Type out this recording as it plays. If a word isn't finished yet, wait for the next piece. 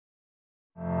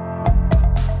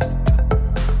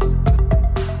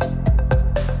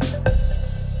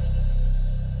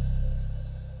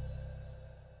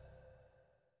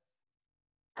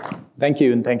Thank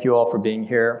you, and thank you all for being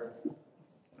here.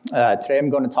 Today I'm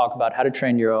going to talk about how to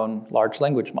train your own large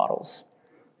language models.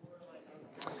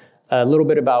 A little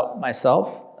bit about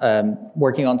myself,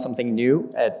 working on something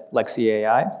new at Lexi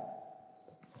AI.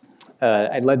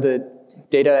 I led the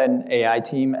data and AI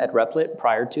team at Replit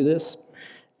prior to this,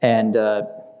 and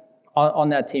on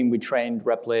that team we trained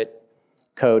Replit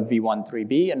code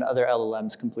v1.3b and other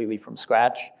LLMs completely from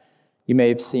scratch. You may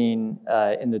have seen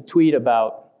in the tweet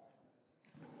about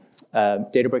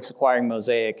Databricks acquiring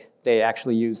Mosaic. They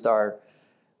actually used our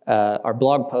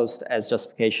blog post as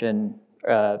justification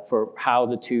for how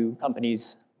the two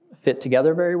companies fit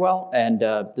together very well. And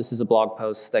this is a blog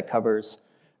post that covers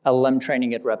LLM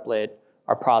training at Replit,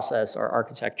 our process, our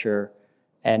architecture,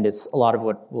 and it's a lot of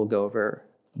what we'll go over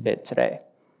a bit today.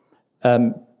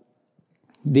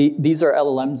 These are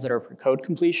LLMs that are for code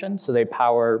completion, so they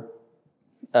power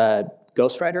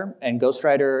Ghostwriter, and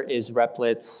Ghostwriter is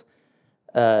Replit's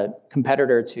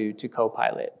competitor to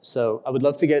Copilot. So I would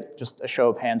love to get just a show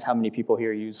of hands how many people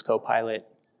here use Copilot,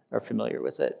 are familiar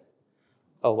with it.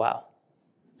 Oh, wow.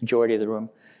 Majority of the room.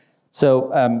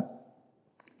 So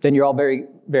then you're all very,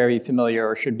 very familiar,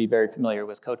 or should be very familiar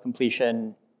with code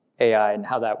completion, AI, and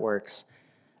how that works.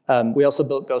 We also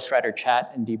built Ghostwriter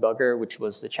Chat and Debugger, which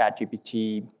was the chat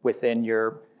GPT within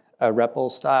your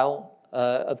REPL style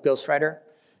of Ghostwriter,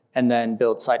 and then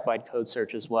built site-wide code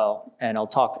search as well. And I'll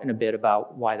talk in a bit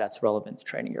about why that's relevant to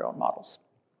training your own models.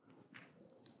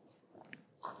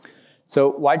 So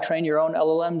why train your own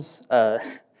LLMs?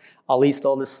 Ali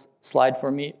stole this slide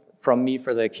from me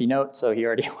for the keynote, so he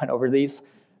already went over these.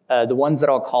 The ones that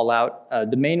I'll call out,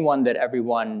 the main one that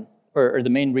everyone, or the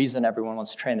main reason everyone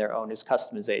wants to train their own is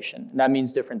customization. And that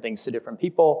means different things to different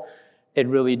people. It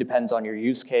really depends on your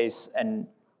use case and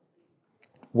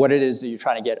what it is that you're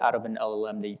trying to get out of an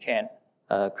LLM that you can't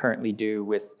currently do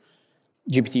with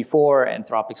GPT-4,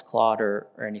 Anthropic's Claude,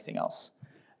 or anything else.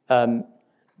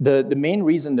 The main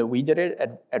reason that we did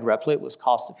it at Replit was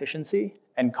cost efficiency.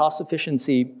 And cost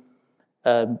efficiency,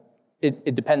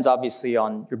 it depends obviously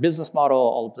on your business model,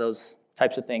 all of those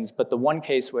types of things. But the one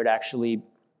case where it actually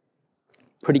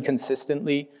pretty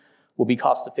consistently will be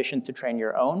cost efficient to train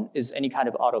your own is any kind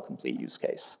of autocomplete use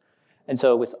case. And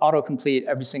so with autocomplete,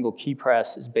 every single key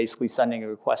press is basically sending a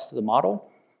request to the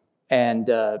model. And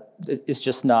it's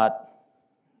just not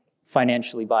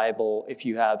financially viable if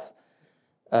you have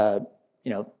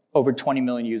over 20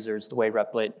 million users the way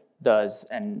Replit does,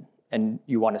 and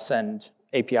you want to send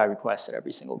API requests at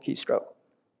every single keystroke.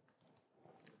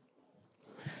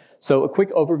 So a quick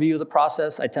overview of the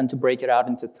process. I tend to break it out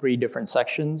into 3 different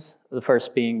sections. The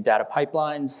first being data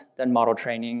pipelines, then model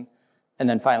training, and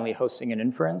then finally hosting and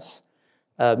inference.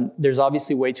 There's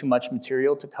obviously way too much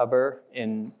material to cover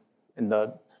in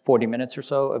the 40 minutes or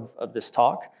so of this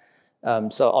talk.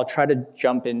 So I'll try to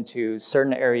jump into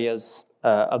certain areas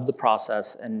of the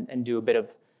process and do a bit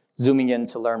of zooming in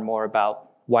to learn more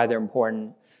about why they're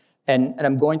important. And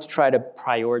I'm going to try to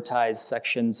prioritize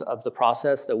sections of the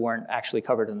process that weren't actually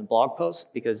covered in the blog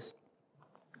post, because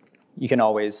you can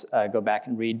always go back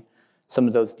and read some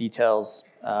of those details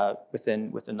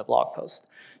within the blog post.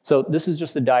 So this is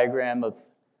just a diagram of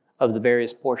the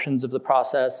various portions of the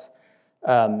process.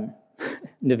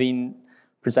 Naveen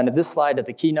presented this slide at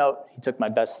the keynote. He took my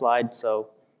best slide, so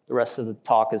the rest of the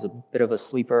talk is a bit of a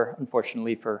sleeper,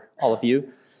 unfortunately, for all of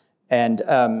you. And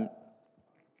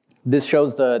this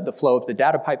shows the flow of the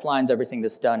data pipelines, everything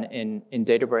that's done in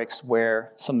Databricks,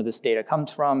 where some of this data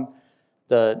comes from,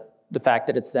 the fact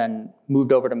that it's then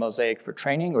moved over to Mosaic for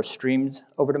training or streamed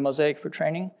over to Mosaic for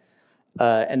training.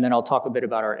 And then I'll talk a bit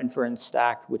about our inference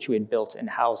stack, which we had built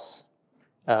in-house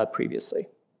previously.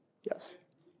 Yes?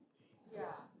 Yeah.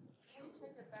 Can you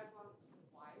take the background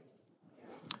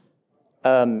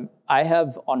white? I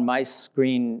have on my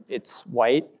screen, it's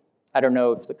white. I don't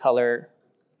know if the color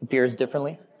appears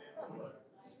differently.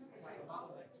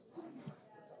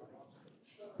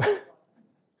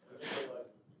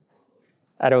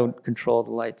 I don't control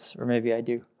the lights, or maybe I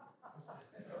do.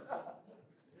 I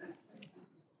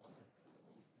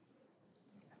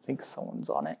think someone's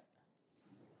on it.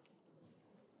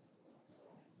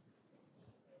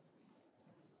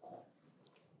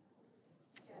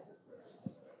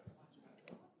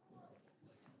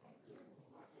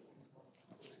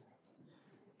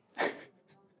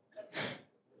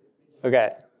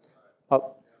 Okay,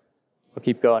 I'll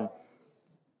keep going.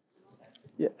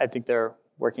 Yeah, I think they're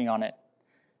working on it.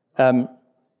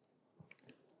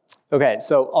 Okay,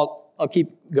 so I'll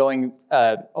keep going.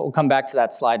 I'll come back to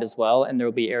that slide as well, and there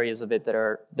will be areas of it that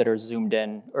are zoomed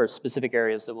in, or specific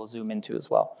areas that we'll zoom into as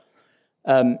well.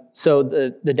 So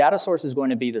the data source is going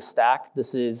to be the stack.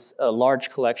 This is a large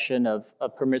collection of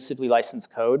permissively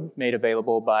licensed code made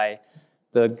available by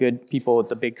the good people at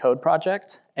the Big Code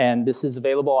project. And this is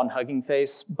available on Hugging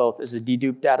Face, both as a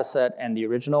dedupe data set and the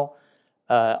original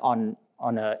on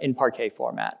in Parquet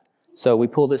format. So we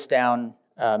pull this down,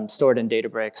 store it in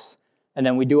Databricks, and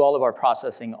then we do all of our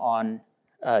processing on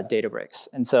Databricks.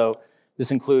 And so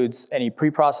this includes any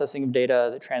pre-processing of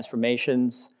data, the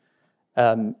transformations.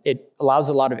 It allows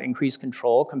a lot of increased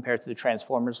control compared to the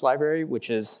transformers library, which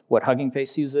is what Hugging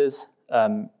Face uses.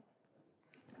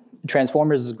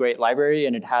 Transformers is a great library,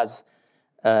 and it has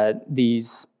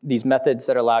these methods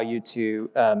that allow you to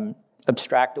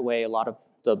abstract away a lot of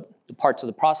the parts of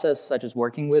the process, such as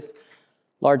working with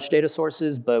large data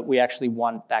sources, but we actually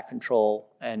want that control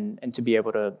and to be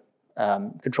able to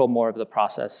control more of the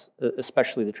process,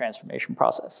 especially the transformation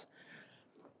process.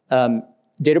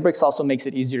 Databricks also makes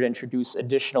it easier to introduce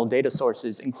additional data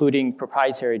sources, including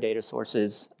proprietary data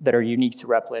sources that are unique to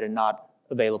Replit and not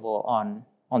available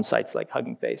on sites like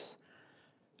Hugging Face.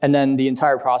 And then the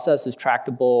entire process is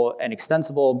tractable and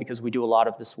extensible because we do a lot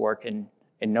of this work in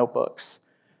notebooks.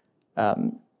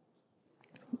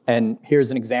 And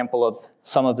here's an example of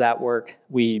some of that work.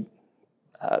 We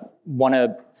want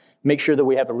to make sure that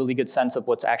we have a really good sense of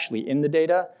what's actually in the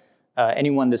data.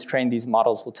 Anyone that's trained these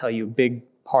models will tell you a big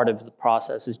part of the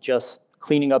process is just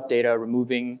cleaning up data,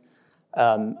 removing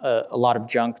a lot of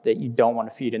junk that you don't want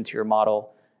to feed into your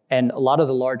model. And a lot of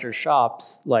the larger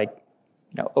shops, like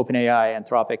OpenAI,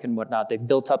 Anthropic, and whatnot, they've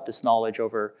built up this knowledge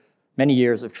over many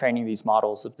years of training these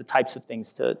models of the types of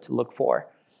things to look for.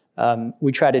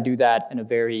 We try to do that in a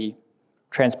very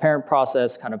transparent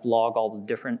process, kind of log all the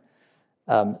different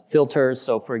filters.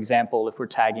 So for example, if we're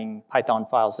tagging Python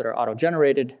files that are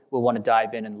auto-generated, we'll want to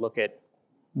dive in and look at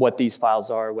what these files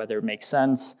are, whether it makes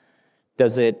sense.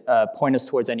 Does it point us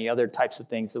towards any other types of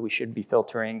things that we should be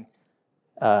filtering?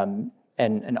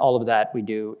 And all of that we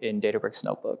do in Databricks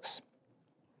notebooks.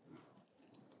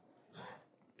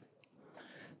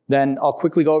 Then I'll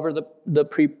quickly go over the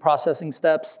pre-processing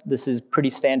steps. This is pretty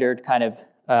standard kind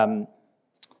of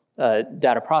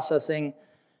data processing,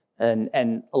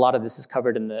 and a lot of this is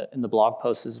covered in the blog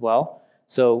post as well.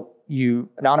 So you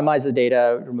anonymize the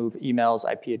data, remove emails,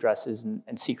 IP addresses,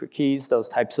 and secret keys, those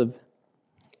types of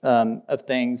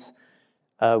things.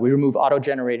 We remove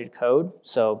auto-generated code,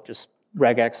 so just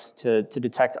regex to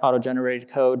detect auto-generated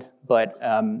code, but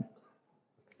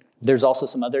there's also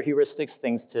some other heuristics,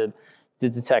 things to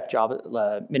detect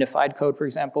minified code, for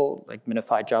example, like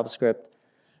minified JavaScript.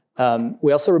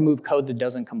 We also remove code that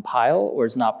doesn't compile or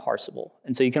is not parsable.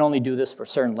 And so you can only do this for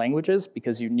certain languages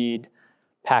because you need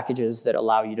packages that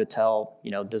allow you to tell,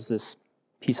 does this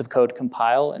piece of code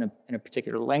compile in a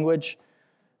particular language?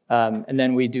 And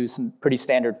then we do some pretty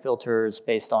standard filters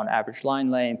based on average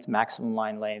line length, maximum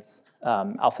line length,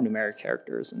 alphanumeric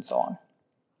characters, and so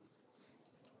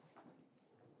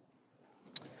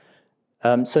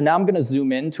on. So now I'm going to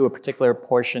zoom in to a particular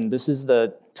portion. This is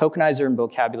the tokenizer and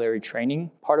vocabulary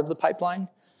training part of the pipeline.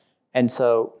 And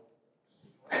so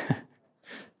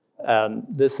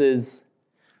this is,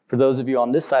 for those of you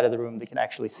on this side of the room that can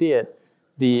actually see it,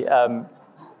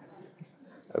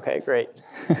 okay, great.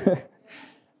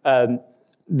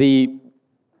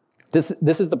 This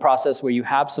is the process where you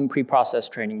have some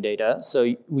pre-processed training data. So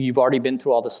you've already been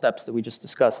through all the steps that we just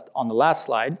discussed on the last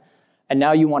slide. And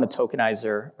now you want a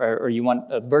tokenizer, or you want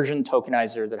a version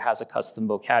tokenizer that has a custom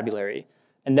vocabulary.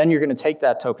 And then you're going to take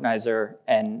that tokenizer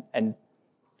and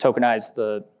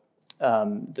tokenize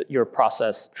your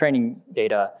process training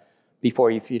data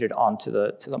before you feed it onto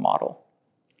the model.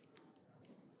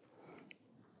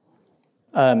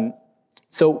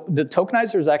 So the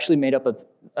tokenizer is actually made up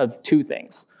of two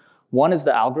things. One is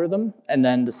the algorithm, and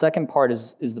then the second part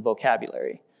is the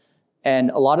vocabulary.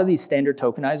 And a lot of these standard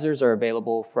tokenizers are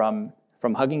available from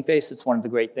Hugging Face. It's one of the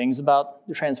great things about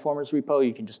the Transformers repo.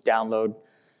 You can just download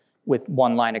with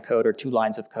one line of code or 2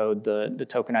 lines of code the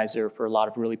tokenizer for a lot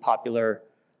of really popular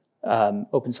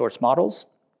open source models.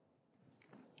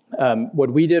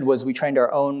 What we did was we trained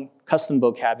our own custom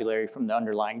vocabulary from the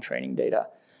underlying training data.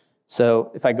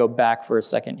 So if I go back for a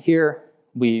second here,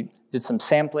 we did some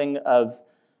sampling of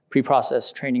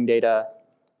pre-processed training data,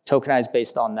 tokenized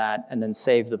based on that, and then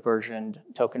saved the versioned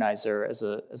tokenizer as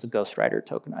a ghostwriter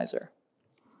tokenizer.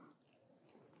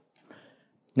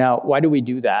 Now, why do we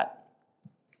do that?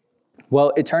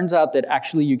 Well, it turns out that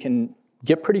actually you can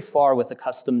get pretty far with a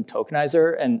custom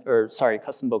tokenizer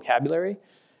custom vocabulary,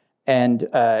 and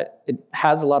it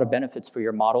has a lot of benefits for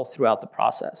your model throughout the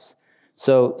process.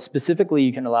 So specifically,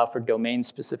 you can allow for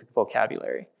domain-specific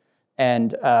vocabulary.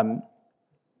 And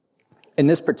in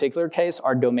this particular case,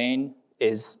 our domain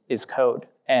is code.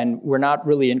 And we're not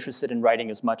really interested in writing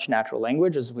as much natural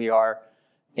language as we are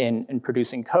in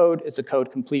producing code. It's a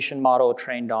code completion model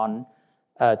trained on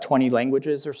 20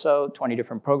 languages or so, 20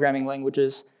 different programming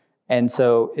languages. And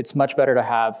so it's much better to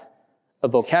have a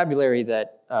vocabulary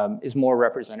that is more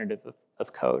representative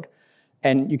of code.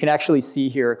 And you can actually see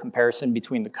here a comparison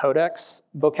between the Codex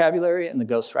vocabulary and the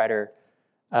Ghostwriter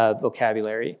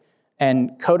vocabulary.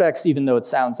 And Codex, even though it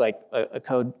sounds like a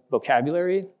code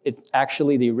vocabulary, it's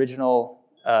actually the original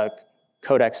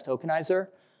Codex tokenizer.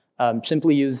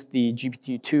 Simply use the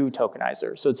GPT-2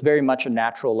 tokenizer. So it's very much a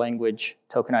natural language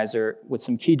tokenizer with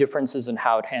some key differences in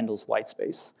how it handles white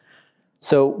space.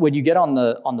 So what you get on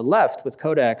the left with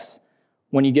Codex,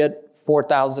 when you get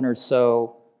 4,000 or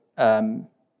so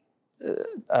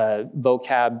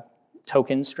vocab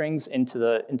token strings into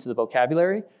the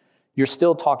vocabulary, you're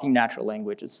still talking natural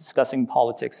language. It's discussing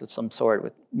politics of some sort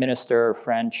with minister or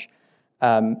French.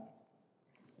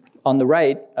 On the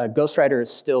right, Ghostwriter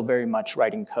is still very much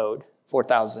writing code,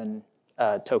 4,000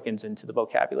 tokens into the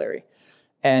vocabulary.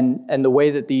 And the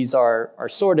way that these are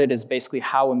sorted is basically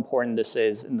how important this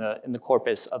is in the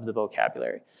corpus of the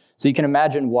vocabulary. So you can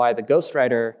imagine why the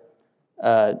Ghostwriter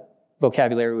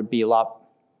vocabulary would be a lot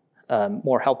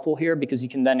more helpful here, because you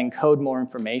can then encode more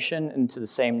information into the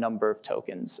same number of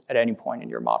tokens at any point in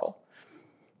your model.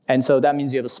 And so that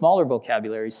means you have a smaller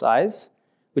vocabulary size,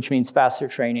 which means faster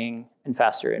training and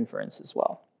faster inference as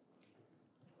well.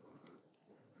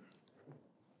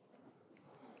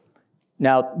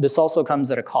 Now, this also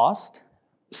comes at a cost.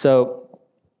 So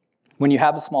when you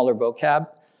have a smaller vocab,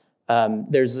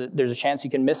 there's a chance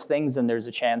you can miss things, and there's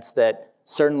a chance that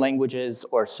certain languages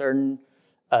or certain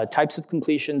types of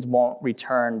completions won't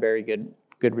return very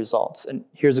good results. And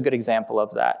here's a good example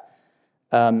of that.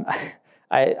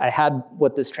 I had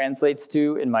what this translates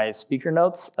to in my speaker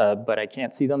notes, but I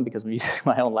can't see them because I'm using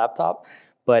my own laptop.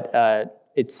 But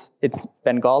it's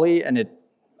Bengali, and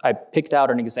I picked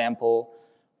out an example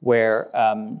where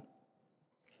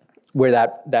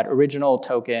that original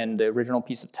token, the original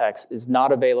piece of text, is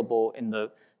not available in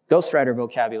the Ghostwriter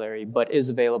vocabulary, but is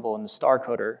available in the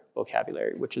StarCoder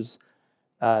vocabulary, which is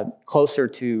closer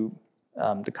to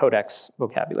the Codex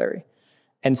vocabulary.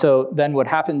 And so then what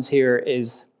happens here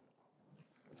is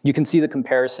you can see the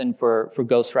comparison for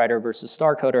Ghostwriter versus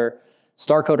StarCoder.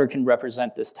 StarCoder can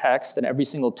represent this text, and every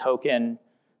single token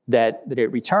that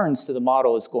it returns to the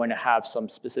model is going to have some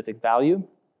specific value.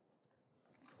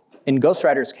 In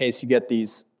Ghostwriter's case, you get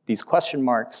these question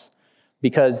marks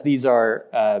because these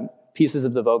are pieces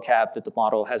of the vocab that the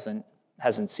model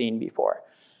hasn't seen before.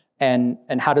 And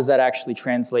how does that actually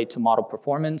translate to model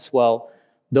performance? Well,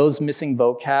 those missing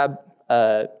vocab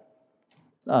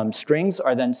strings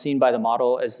are then seen by the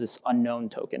model as this unknown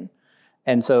token.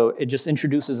 And so it just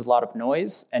introduces a lot of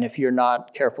noise. And if you're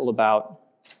not careful about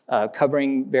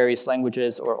covering various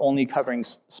languages or only covering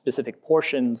specific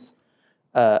portions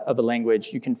of a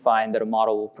language, you can find that a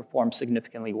model will perform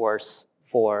significantly worse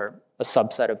for a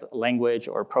subset of a language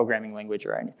or a programming language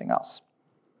or anything else.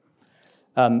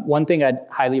 One thing I'd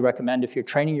highly recommend if you're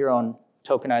training your own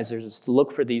tokenizers is to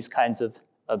look for these kinds of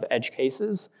edge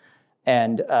cases.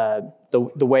 And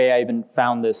the way I even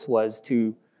found this was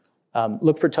to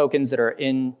look for tokens that are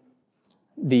in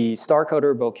the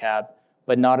StarCoder vocab,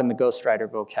 but not in the Ghostwriter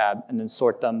vocab, and then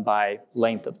sort them by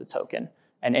length of the token.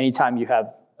 And anytime you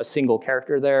have a single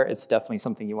character there, it's definitely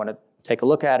something you want to take a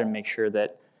look at and make sure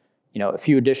that a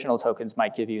few additional tokens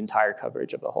might give you entire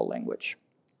coverage of the whole language.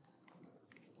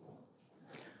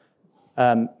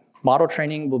 Model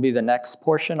training will be the next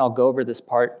portion. I'll go over this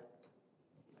part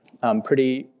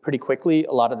pretty quickly.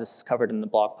 A lot of this is covered in the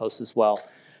blog post as well.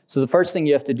 So the first thing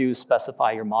you have to do is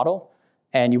specify your model,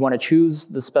 and you want to choose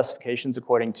the specifications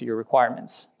according to your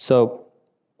requirements. So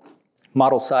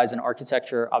model size and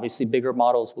architecture, obviously bigger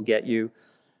models will get you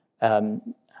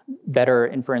better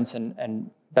inference and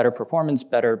better performance,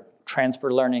 better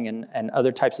transfer learning, and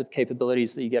other types of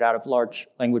capabilities that you get out of large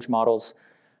language models.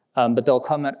 But they'll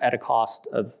come at a cost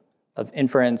of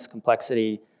inference,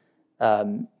 complexity.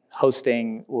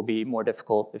 Hosting will be more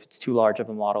difficult if it's too large of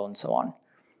a model, and so on.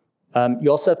 You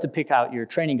also have to pick out your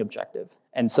training objective.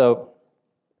 And so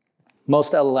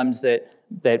most LLMs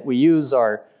that we use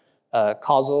are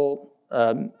causal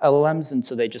LLMs, and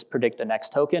so they just predict the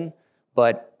next token.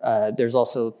 But there's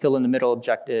also fill-in-the-middle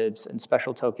objectives and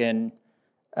special token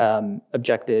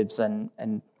objectives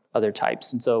and other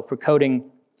types. And so for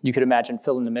coding, you could imagine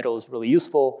fill-in-the-middle is really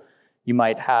useful. You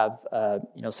might have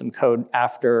some code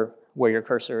after where your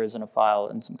cursor is in a file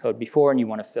and some code before, and you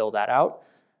want to fill that out.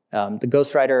 The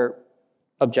Ghostwriter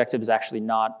objective is actually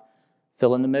not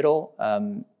fill in the middle,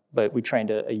 but we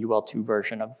trained a UL2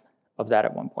 version of that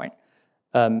at one point.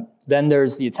 Then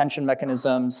there's the attention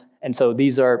mechanisms. And so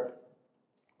these are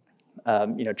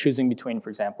choosing between, for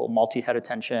example, multi-head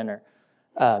attention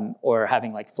or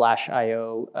having like flash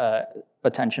IO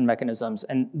attention mechanisms.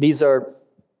 And these are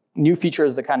new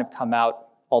features that kind of come out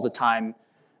all the time.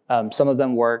 Some of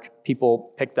them work.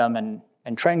 People pick them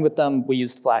and train with them. We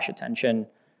used flash attention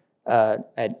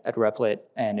at Replit,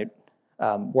 and it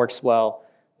works well.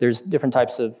 There's different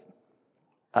types of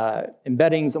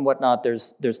embeddings and whatnot.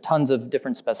 There's tons of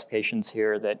different specifications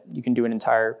here that you can do an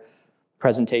entire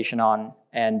presentation on.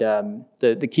 And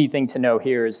the key thing to know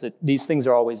here is that these things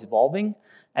are always evolving,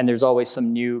 and there's always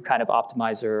some new kind of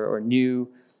optimizer or new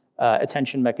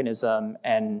attention mechanism,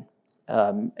 and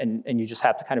you just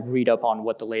have to kind of read up on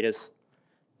what the latest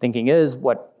thinking is,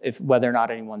 whether or not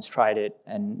anyone's tried it,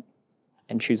 and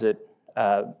choose it,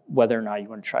 whether or not you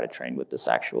want to try to train with this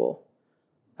actual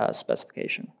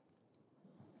specification.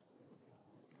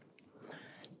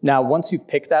 Now, once you've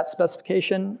picked that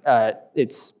specification,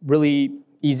 it's really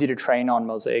easy to train on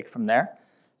Mosaic from there.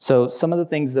 So some of the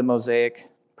things that Mosaic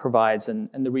provides, and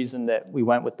the reason that we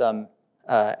went with them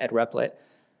at Replit,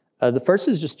 the first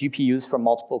is just GPUs from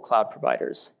multiple cloud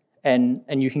providers. And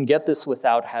you can get this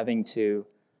without having to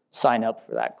sign up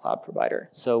for that cloud provider.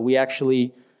 So we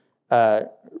actually,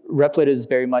 Replit is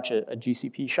very much a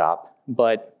GCP shop,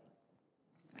 but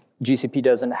GCP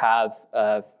doesn't have,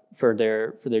 for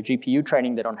their GPU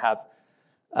training, they don't have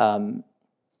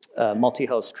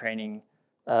multi-host training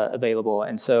available.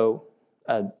 And so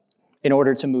in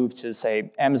order to move to,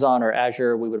 say, Amazon or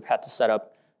Azure, we would have had to set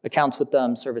up accounts with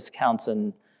them, service accounts,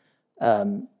 and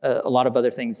a lot of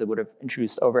other things that would have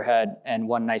introduced overhead. And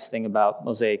one nice thing about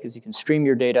Mosaic is you can stream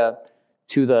your data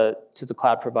to the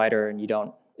cloud provider, and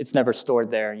it's never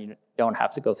stored there, and you don't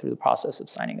have to go through the process of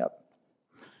signing up.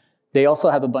 They also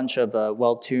have a bunch of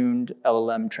well-tuned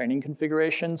LLM training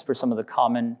configurations for some of the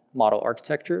common model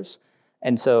architectures.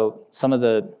 And so some of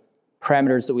the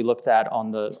parameters that we looked at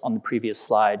on the previous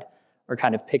slide are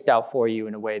kind of picked out for you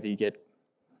in a way that you get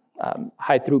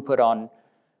high throughput on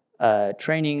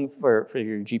training for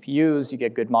your GPUs, you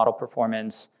get good model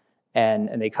performance,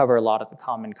 and they cover a lot of the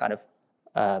common kind of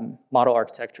model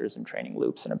architectures and training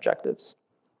loops and objectives.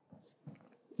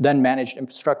 Then managed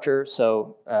infrastructure,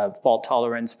 so fault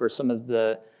tolerance for some of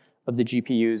the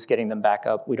GPUs, getting them back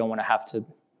up. We don't want to have to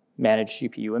manage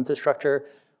GPU infrastructure,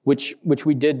 which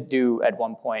we did do at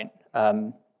one point.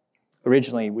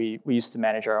 Originally, we used to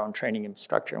manage our own training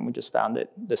infrastructure, and we just found that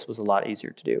this was a lot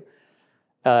easier to do.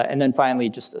 And then finally,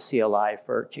 just a CLI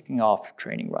for kicking off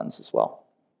training runs as well.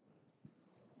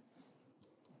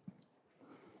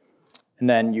 And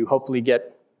then you hopefully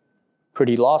get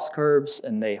pretty loss curves,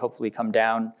 and they hopefully come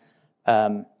down.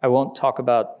 I won't talk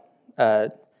about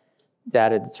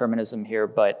data determinism here,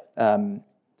 but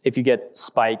if you get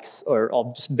spikes, or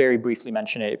I'll just very briefly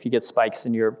mention it, if you get spikes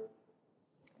in your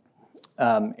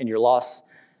loss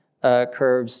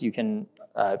curves, you can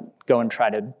go and try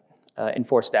to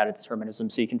enforce data determinism,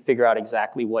 so you can figure out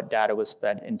exactly what data was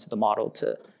fed into the model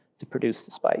to produce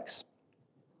the spikes.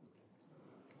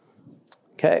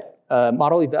 Okay,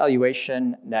 model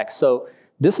evaluation next. So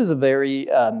this is a very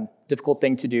difficult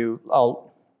thing to do.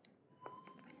 I'll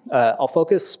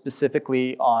focus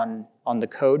specifically on the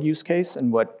code use case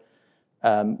and what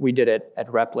we did at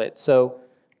Replit. So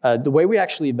the way we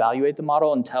actually evaluate the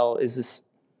model and tell, is this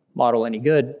model any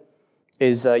good,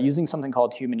 is using something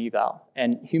called human eval.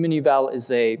 And human eval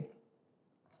is a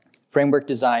framework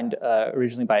designed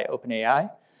originally by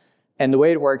OpenAI. And the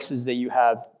way it works is that you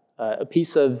have a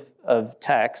piece of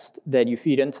text that you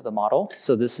feed into the model.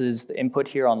 So this is the input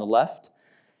here on the left.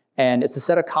 And it's a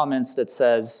set of comments that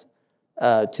says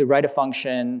to write a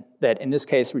function that, in this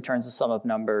case, returns the sum of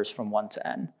numbers from 1 to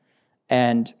n.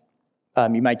 And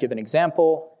you might give an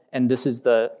example, and this is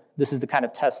the kind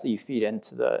of test that you feed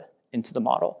into the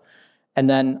model. And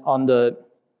then on the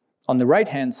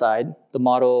right-hand side, the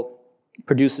model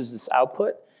produces this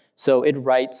output. So it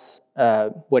writes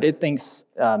what it thinks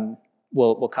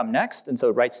will come next, and so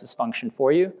it writes this function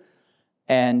for you.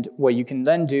 And what you can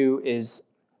then do is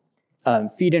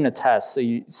feed in a test.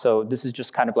 So this is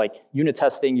just kind of like unit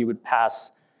testing. You would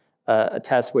pass a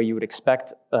test where you would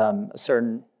expect a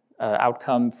certain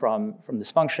outcome from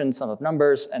this function, sum of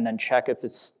numbers, and then check if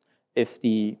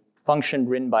the function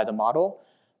written by the model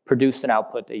produced an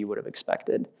output that you would have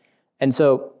expected. And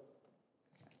so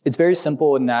it's very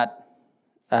simple in that,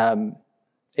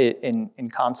 in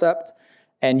concept.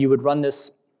 And you would run this,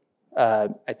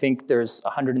 I think there's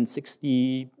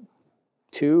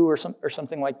 162 or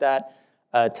something like that,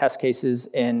 test cases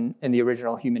in the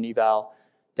original human eval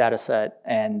data set.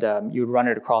 And you would run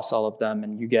it across all of them,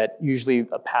 and you get usually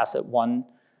a pass at one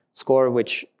score,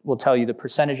 which will tell you the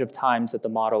percentage of times that the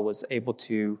model was able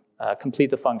to complete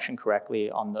the function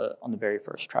correctly on the very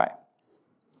first try.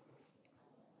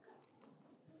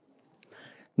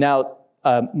 Now,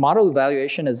 model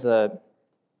evaluation is a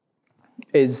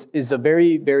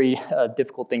very, very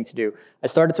difficult thing to do. I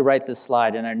started to write this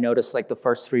slide and I noticed like the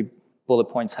first 3 bullet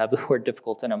points have the word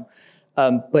difficult in them.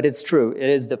 But it's true, it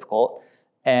is difficult.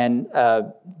 And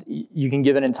you can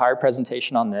give an entire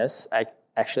presentation on this.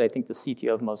 Actually, I think the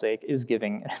CTO of Mosaic is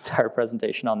giving an entire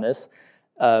presentation on this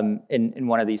in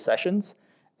one of these sessions.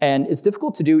 And it's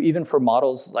difficult to do even for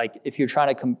models, like if you're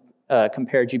trying to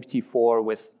compare GPT-4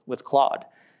 with Claude.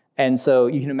 And so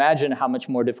you can imagine how much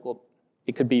more difficult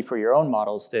it could be for your own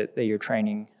models that you're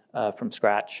training from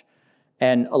scratch.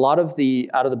 And a lot of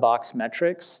the out-of-the-box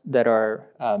metrics that are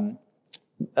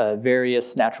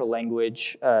various natural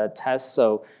language tests.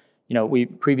 So, we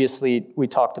previously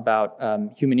talked about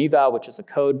human eval, which is a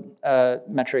code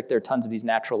metric. There are tons of these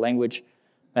natural language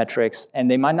metrics,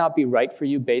 and they might not be right for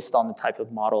you based on the type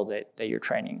of model that you're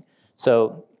training.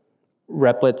 So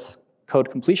Replic's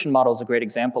code completion model is a great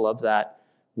example of that,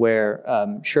 where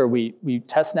sure, we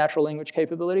test natural language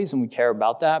capabilities and we care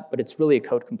about that, but it's really a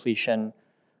code completion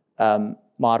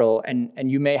model,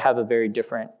 and you may have a very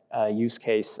different use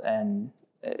case, and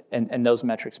those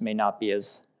metrics may not be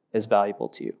as valuable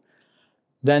to you.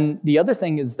 Then the other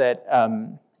thing is that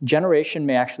generation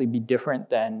may actually be different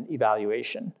than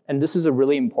evaluation. And this is a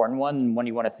really important one, and one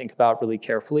you want to think about really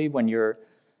carefully when you're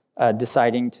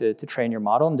deciding to train your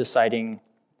model and deciding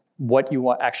what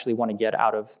you actually want to get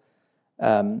out of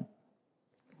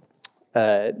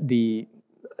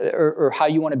or how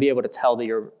you want to be able to tell that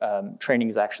your training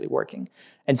is actually working.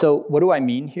 And so what do I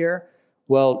mean here?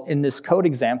 Well, in this code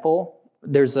example,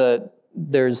 there's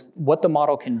what the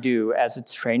model can do as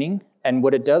it's training, and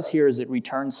what it does here is it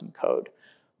returns some code.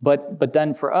 But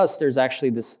then for us, there's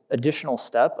actually this additional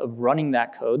step of running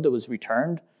that code that was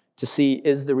returned to see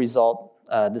is the result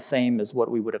the same as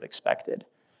what we would have expected.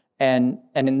 And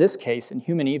in this case, in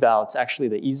human eval, it's actually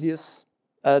the easiest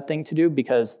thing to do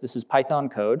because this is Python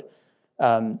code.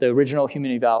 The original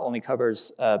human eval only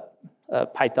covers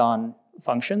Python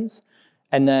functions.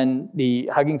 And then the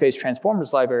Hugging Face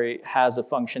Transformers library has a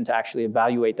function to actually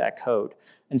evaluate that code.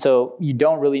 And so you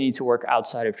don't really need to work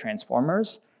outside of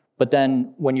transformers. But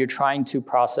then when you're trying to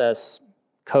process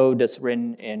code that's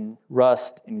written in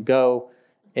Rust, in Go,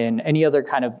 in any other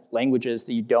kind of languages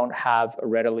that you don't have a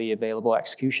readily available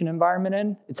execution environment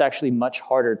in, it's actually much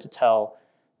harder to tell,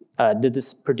 did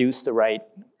this produce the right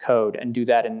code, and do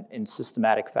that in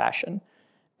systematic fashion.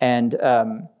 And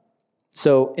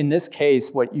so in this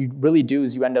case, what you really do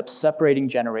is you end up separating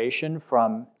generation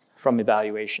from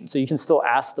evaluation. So you can still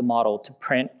ask the model to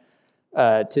print,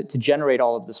 to generate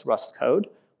all of this Rust code,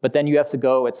 but then you have to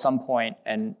go at some point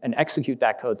and execute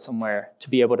that code somewhere to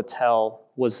be able to tell,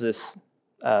 was this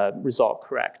result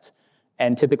correct?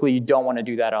 And typically you don't want to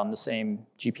do that on the same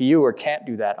GPU, or can't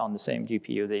do that on the same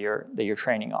GPU that you're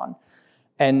training on.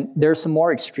 And there's some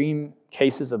more extreme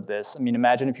cases of this. I mean,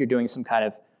 imagine if you're doing some kind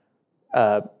of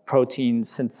protein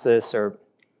synthesis or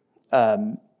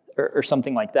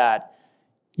something like that.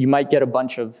 You might get a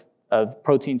bunch of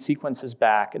protein sequences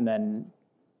back and then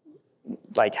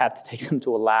like have to take them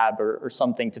to a lab or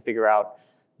something to figure out,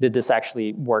 did this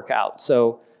actually work out?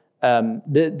 So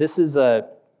this is a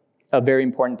very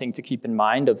important thing to keep in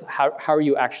mind of how are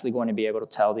you actually going to be able to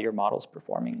tell that your model's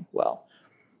performing well.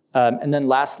 And then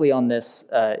lastly on this,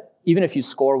 even if you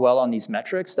score well on these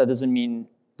metrics, that doesn't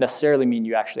necessarily mean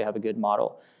you actually have a good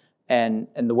model. And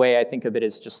the way I think of it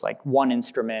is just like one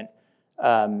instrument,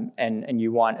 and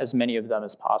you want as many of them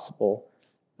as possible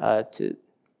to,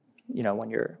 when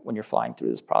you're flying through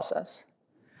this process.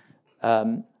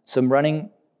 So I'm running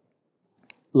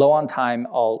low on time.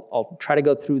 I'll try to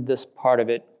go through this part of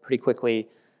it pretty quickly.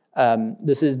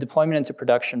 This is deployment into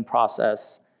production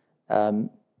process.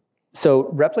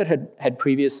 So Replit had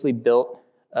previously built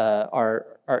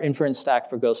our inference stack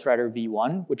for Ghostwriter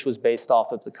v1, which was based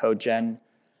off of the CodeGen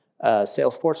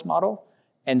Salesforce model.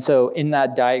 And so in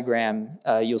that diagram,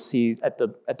 you'll see at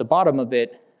the bottom of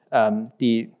it,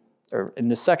 or in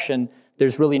this section,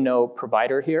 there's really no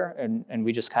provider here, and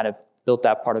we just kind of built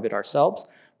that part of it ourselves.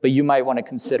 But you might want to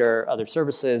consider other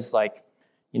services like,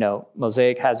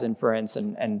 Mosaic has inference,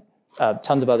 and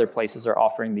tons of other places are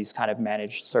offering these kind of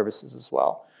managed services as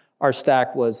well. Our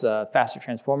stack was Faster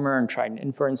Transformer and Triton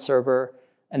Inference Server,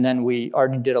 and then we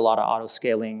already did a lot of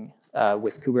auto-scaling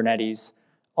with Kubernetes,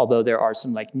 although there are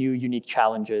some like new unique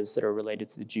challenges that are related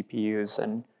to the GPUs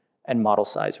and model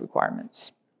size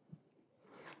requirements.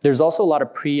 There's also a lot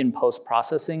of pre and post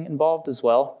processing involved as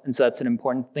well, and so that's an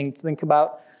important thing to think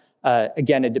about.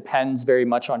 Again, it depends very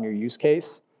much on your use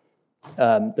case.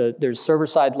 There's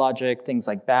server-side logic, things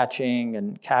like batching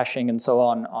and caching and so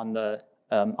on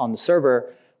the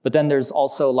server, but then there's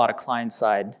also a lot of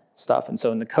client-side stuff. And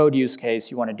so in the code use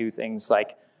case, you want to do things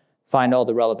like find all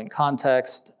the relevant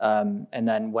context, and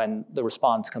then when the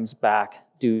response comes back,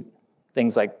 do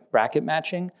things like bracket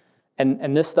matching.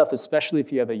 And this stuff, especially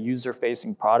if you have a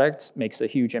user-facing product, makes a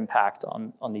huge impact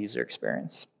on the user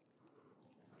experience.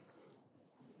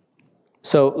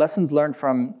 So lessons learned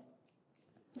from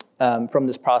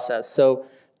this process. So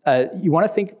you want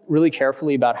to think really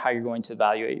carefully about how you're going to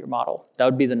evaluate your model. That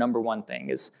would be the number one thing,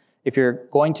 is if you're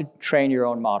going to train your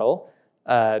own model,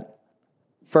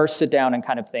 first sit down and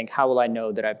kind of think, how will I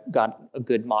know that I've got a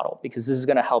good model? Because this is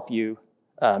going to help you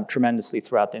tremendously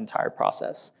throughout the entire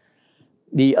process.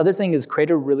 The other thing is create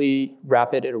a really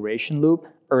rapid iteration loop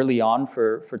early on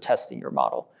for testing your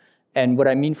model. And what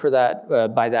I mean for that,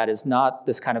 by that is not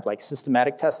this kind of like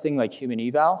systematic testing like human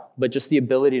eval, but just the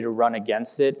ability to run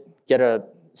against it,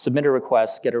 submit a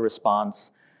request, get a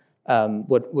response,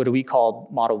 what do we call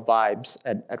model vibes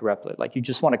at Replit. Like you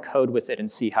just want to code with it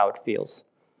and see how it feels.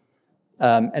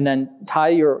 And then tie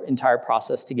your entire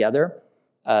process together.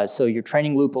 So your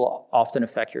training loop will often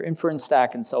affect your inference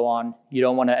stack and so on. You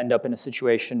don't want to end up in a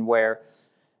situation where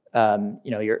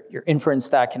your inference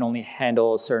stack can only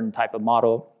handle a certain type of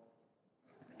model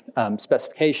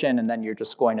specification, and then you're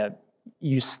just going to,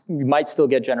 you might still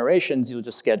get generations, you'll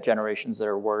just get generations that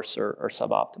are worse or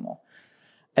suboptimal.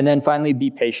 And then finally,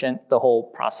 be patient. The whole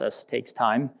process takes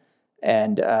time,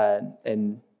 and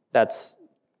that's,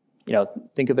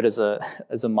 think of it as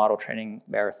a model training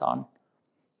marathon.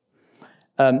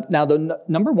 Now, the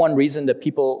number one reason that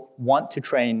people want to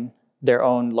train their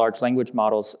own large language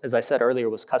models, as I said earlier,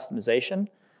 was customization.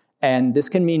 And this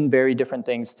can mean very different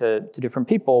things to different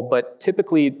people, but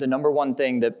typically the number one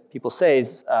thing that people say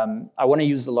is, I want to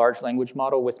use the large language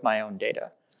model with my own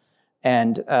data.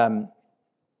 And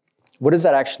what does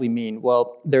that actually mean?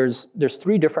 Well, there's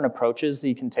three different approaches that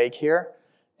you can take here,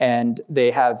 and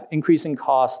they have increasing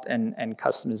cost and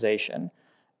customization.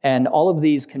 And all of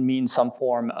these can mean some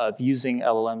form of using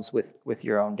LLMs with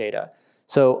your own data.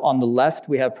 So on the left,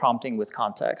 we have prompting with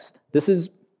context. This is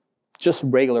just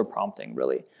regular prompting,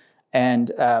 really.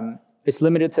 And it's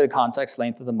limited to the context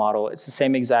length of the model. It's the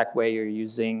same exact way you're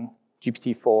using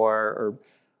GPT-4 or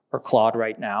Claude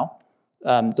right now.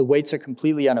 The weights are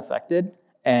completely unaffected,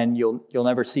 and you'll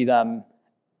never see them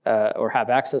or have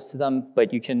access to them,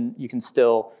 but you can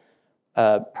still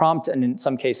prompt and in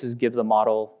some cases give the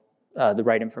model the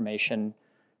right information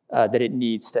that it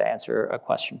needs to answer a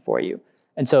question for you.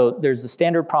 And so there's the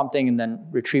standard prompting and then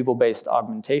retrieval-based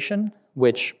augmentation,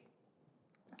 which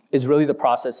is really the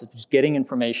process of just getting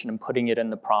information and putting it in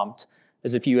the prompt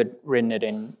as if you had written it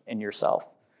in yourself.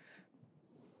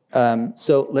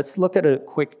 So let's look at a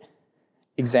quick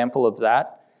example of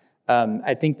that.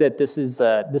 I think that this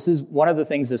is one of the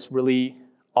things that's really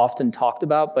often talked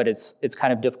about, but it's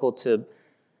kind of difficult to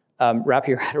wrap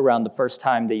your head around the first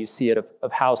time that you see it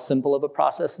of how simple of a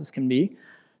process this can be.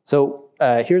 So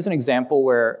here's an example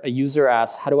where a user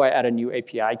asks, how do I add a new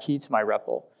API key to my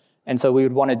REPL? And so we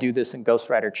would want to do this in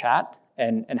Ghostwriter Chat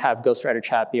and have Ghostwriter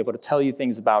Chat be able to tell you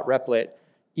things about Replit,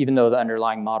 even though the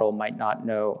underlying model might not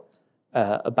know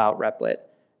about Replit.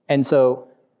 And so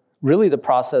really the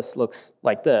process looks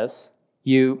like this.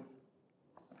 You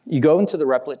go into the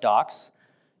Replit docs,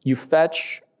 you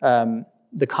fetch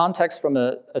the context from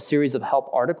a series of help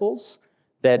articles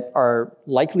that are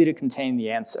likely to contain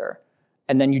the answer.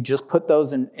 And then you just put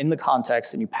those in the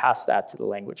context and you pass that to the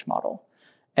language model.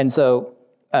 And so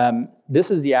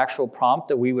this is the actual prompt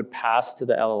that we would pass to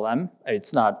the LLM.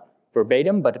 It's not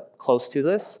verbatim, but close to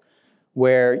this,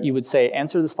 where you would say,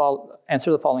 answer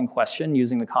the following question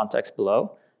using the context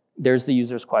below. There's the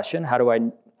user's question. How do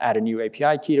I add a new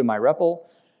API key to my REPL?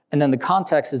 And then the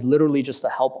context is literally just the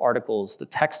help articles, the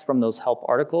text from those help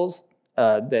articles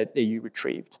that you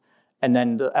retrieved. And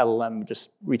then the LLM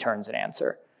just returns an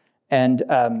answer. And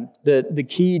the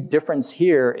key difference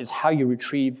here is how you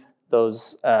retrieve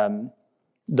those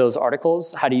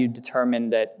articles. How do you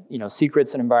determine that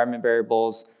secrets and environment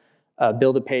variables,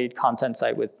 build a paid content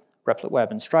site with Replit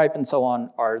Web and Stripe and so on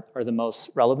are the most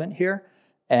relevant here.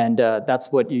 And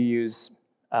that's what you use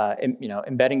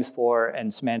embeddings for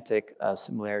and semantic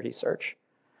similarity search.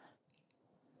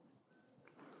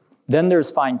 Then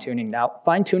there's fine-tuning. Now,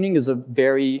 fine-tuning is a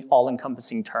very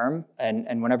all-encompassing term,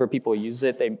 and whenever people use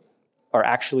it, they are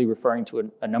actually referring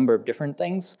to a number of different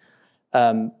things.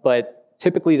 But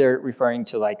typically, they're referring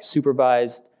to like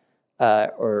supervised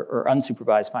or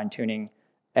unsupervised fine-tuning.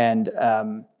 And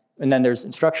then there's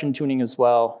instruction tuning as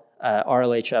well.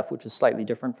 RLHF, which is slightly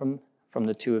different from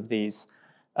the two of these.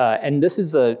 And this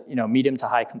is a medium to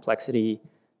high complexity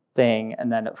thing.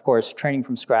 And then, of course, training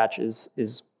from scratch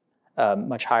is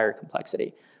much higher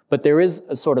complexity. But there is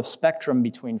a sort of spectrum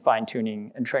between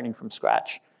fine-tuning and training from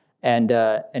scratch. And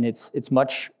it's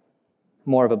much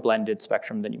more of a blended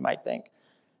spectrum than you might think.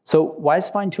 So why is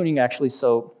fine-tuning actually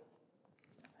so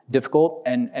difficult,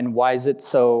 and why is it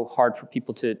so hard for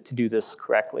people to do this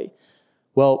correctly?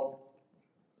 Well,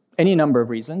 any number of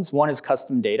reasons. One is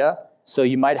custom data. So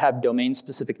you might have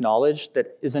domain-specific knowledge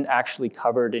that isn't actually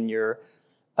covered in your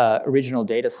original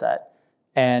data set.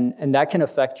 And that can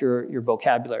affect your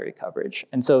vocabulary coverage.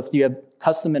 And so if you have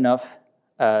custom enough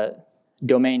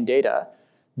domain data,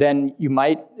 then you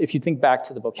might, if you think back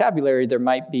to the vocabulary, there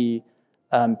might be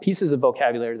pieces of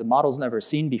vocabulary the model's never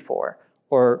seen before,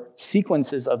 or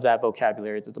sequences of that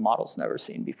vocabulary that the model's never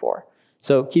seen before.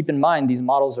 So keep in mind, these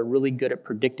models are really good at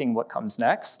predicting what comes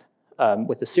next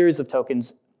with a series of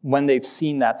tokens when they've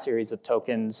seen that series of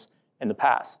tokens in the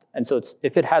past. And so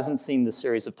if it hasn't seen the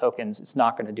series of tokens, it's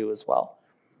not going to do as well.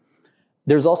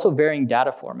 There's also varying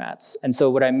data formats. And so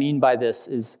what I mean by this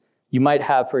is you might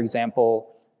have, for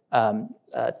example,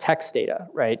 text data,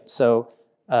 right? So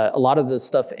a lot of the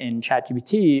stuff in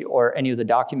ChatGPT or any of the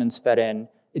documents fed in,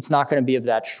 it's not going to be of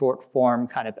that short form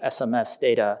kind of SMS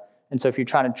data. And so if you're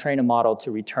trying to train a model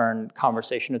to return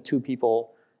conversation of two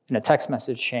people in a text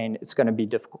message chain, it's going to be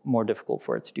more difficult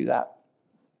for it to do that.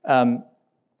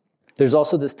 There's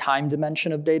also this time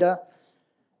dimension of data.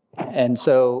 And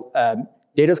so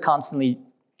data is constantly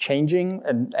changing,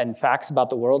 and facts about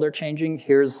the world are changing.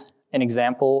 Here's an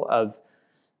example of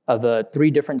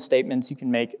 3 different statements you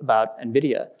can make about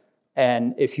NVIDIA.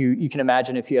 And if you can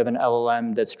imagine if you have an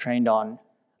LLM that's trained on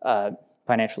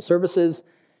financial services,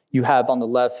 you have on the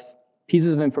left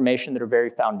pieces of information that are very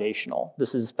foundational.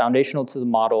 This is foundational to the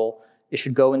model. It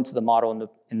should go into the model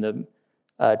in the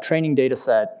training data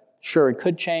set. Sure, it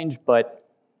could change, but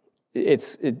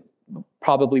it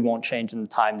probably won't change in the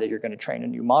time that you're going to train a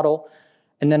new model.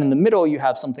 And then in the middle, you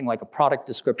have something like a product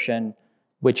description,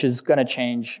 which is going to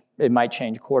change. It might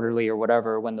change quarterly or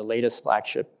whatever when the latest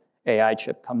flagship AI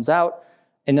chip comes out.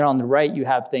 And then on the right, you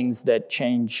have things that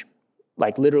change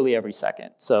like literally every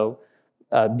second. So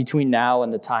between now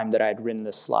and the time that I had written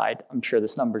this slide, I'm sure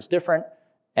this number is different.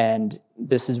 And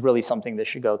this is really something that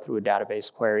should go through a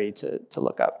database query to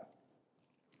look up.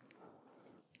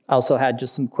 I also had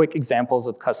just some quick examples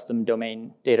of custom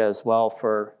domain data as well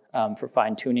for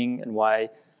fine-tuning and why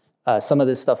some of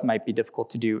this stuff might be difficult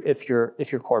to do if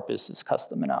your corpus is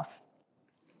custom enough.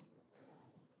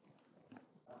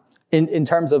 In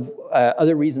terms of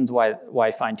other reasons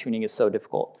why fine-tuning is so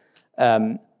difficult,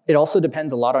 it also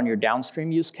depends a lot on your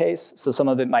downstream use case. So some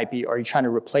of it might be, are you trying to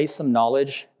replace some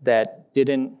knowledge that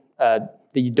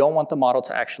you don't want the model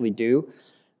to actually do?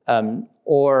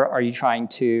 Or are you trying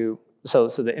to, so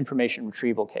the information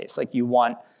retrieval case, like you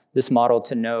want this model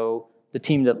to know the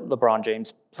team that LeBron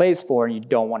James plays for and you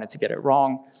don't want it to get it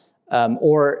wrong?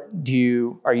 Or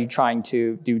are you trying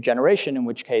to do generation, in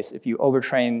which case if you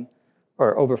overtrain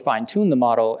or over fine-tune the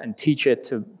model and teach it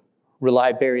to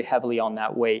rely very heavily on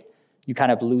that weight, you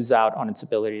kind of lose out on its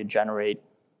ability to generate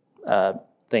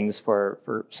things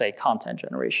for, say, content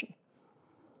generation.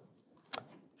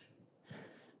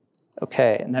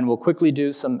 Okay, and then we'll quickly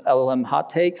do some LLM hot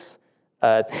takes,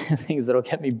 things that'll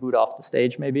get me booed off the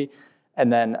stage maybe,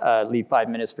 and then leave 5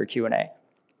 minutes for Q&A.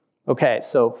 Okay,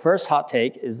 so first hot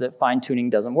take is that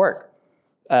fine-tuning doesn't work,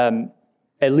 at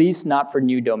least not for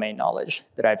new domain knowledge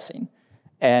that I've seen.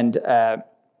 And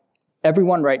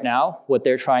everyone right now, what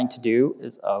they're trying to do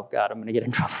is, oh God, I'm gonna get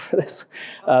in trouble for this.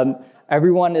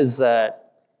 Everyone is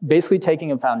basically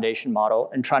taking a foundation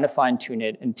model and trying to fine tune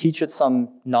it and teach it some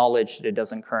knowledge that it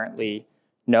doesn't currently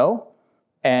know.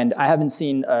 And I haven't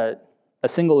seen a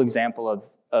single example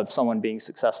of someone being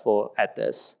successful at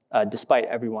this, despite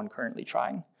everyone currently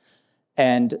trying.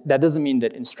 And that doesn't mean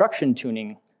that instruction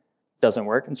tuning doesn't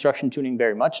work. Instruction tuning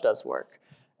very much does work.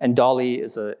 And DALL-E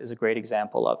is a great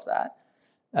example of that.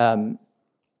 And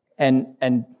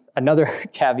another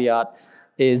caveat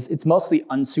is it's mostly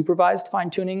unsupervised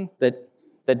fine-tuning that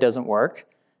doesn't work.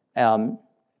 And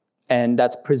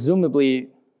that's presumably,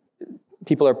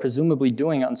 people are presumably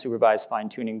doing unsupervised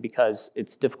fine-tuning because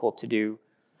it's difficult to do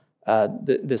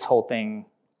this whole thing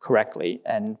correctly,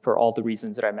 and for all the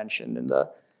reasons that I mentioned in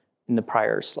the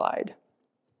prior slide.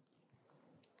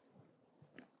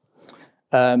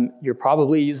 You're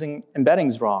probably using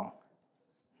embeddings wrong.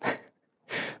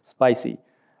 Spicy.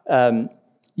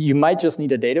 You might just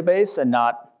need a database and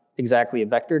not exactly a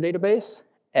vector database,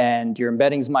 and your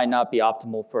embeddings might not be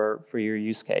optimal for your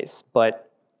use case.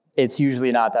 But it's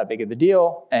usually not that big of a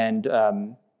deal, and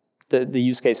the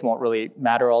use case won't really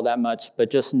matter all that much, but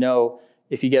just know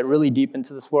if you get really deep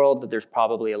into this world that there's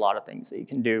probably a lot of things that you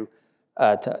can do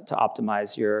to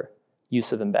optimize your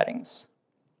use of embeddings.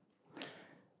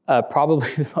 Probably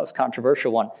the most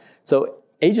controversial one. So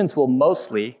agents will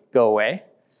mostly go away.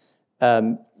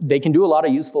 They can do a lot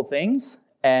of useful things,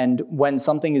 and when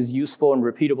something is useful and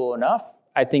repeatable enough,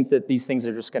 I think that these things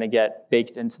are just going to get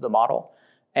baked into the model.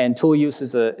 And tool use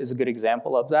is a good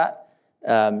example of that.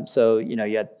 So you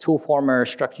had Toolformer,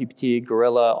 StructGPT,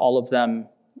 Gorilla, all of them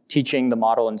teaching the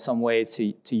model in some way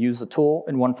to use a tool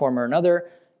in one form or another,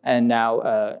 and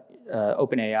now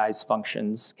OpenAI's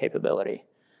functions capability.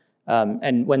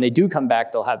 And when they do come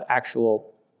back, they'll have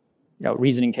actual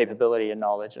reasoning capability and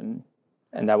knowledge, and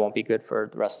that won't be good for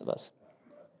the rest of us.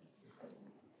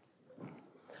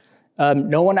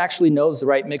 No one actually knows the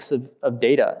right mix of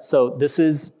data. So this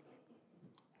is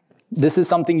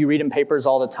something you read in papers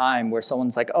all the time where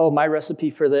someone's like, oh, my recipe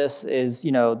for this is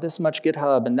this much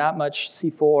GitHub and that much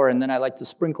C4, and then I like to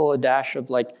sprinkle a dash of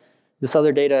like this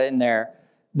other data in there.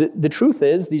 The truth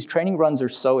is these training runs are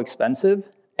so expensive,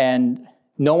 and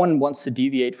no one wants to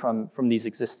deviate from these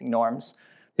existing norms.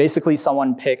 Basically,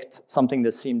 someone picked something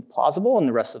that seemed plausible, and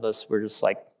the rest of us were just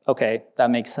like, okay, that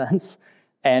makes sense.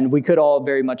 And we could all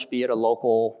very much be at a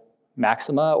local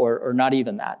maxima or not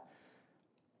even that.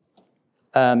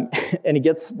 And it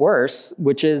gets worse,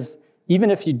 which is even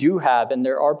if you do have, and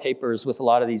there are papers with a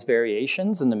lot of these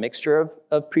variations in the mixture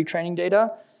of pre-training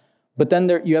data, but then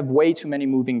you have way too many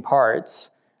moving parts.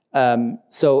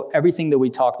 So everything that we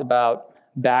talked about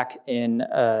back in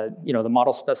the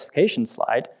model specification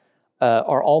slide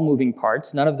are all moving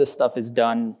parts. None of this stuff is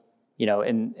done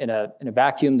in a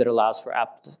vacuum that allows for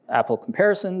apple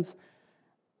comparisons.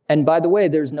 And by the way,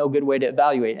 there's no good way to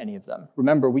evaluate any of them.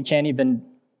 Remember, we can't even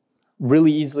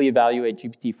really easily evaluate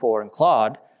GPT-4 and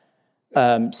Claude.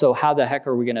 So how the heck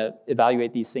are we going to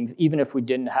evaluate these things, even if we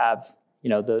didn't have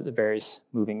the various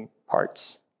moving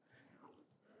parts?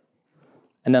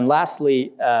 And then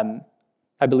lastly,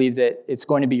 I believe that it's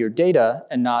going to be your data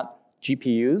and not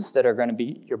GPUs that are going to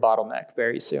be your bottleneck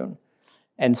very soon.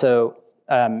 And so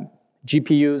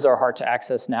GPUs are hard to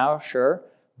access now, sure,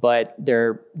 but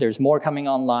there's more coming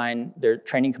online. Their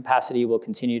training capacity will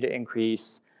continue to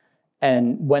increase.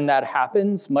 And when that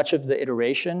happens, much of the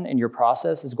iteration in your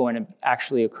process is going to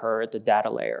actually occur at the data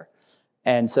layer.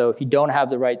 And so if you don't have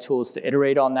the right tools to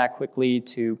iterate on that quickly,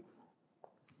 to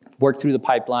work through the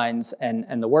pipelines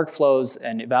and the workflows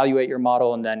and evaluate your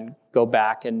model and then go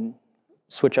back and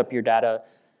switch up your data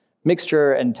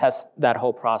mixture and test that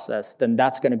whole process, then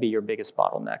that's going to be your biggest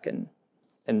bottleneck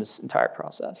in this entire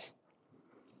process.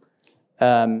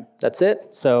 That's it.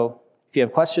 So if you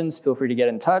have questions, feel free to get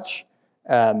in touch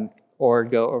or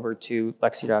go over to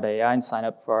lexi.ai and sign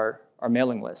up for our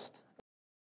mailing list.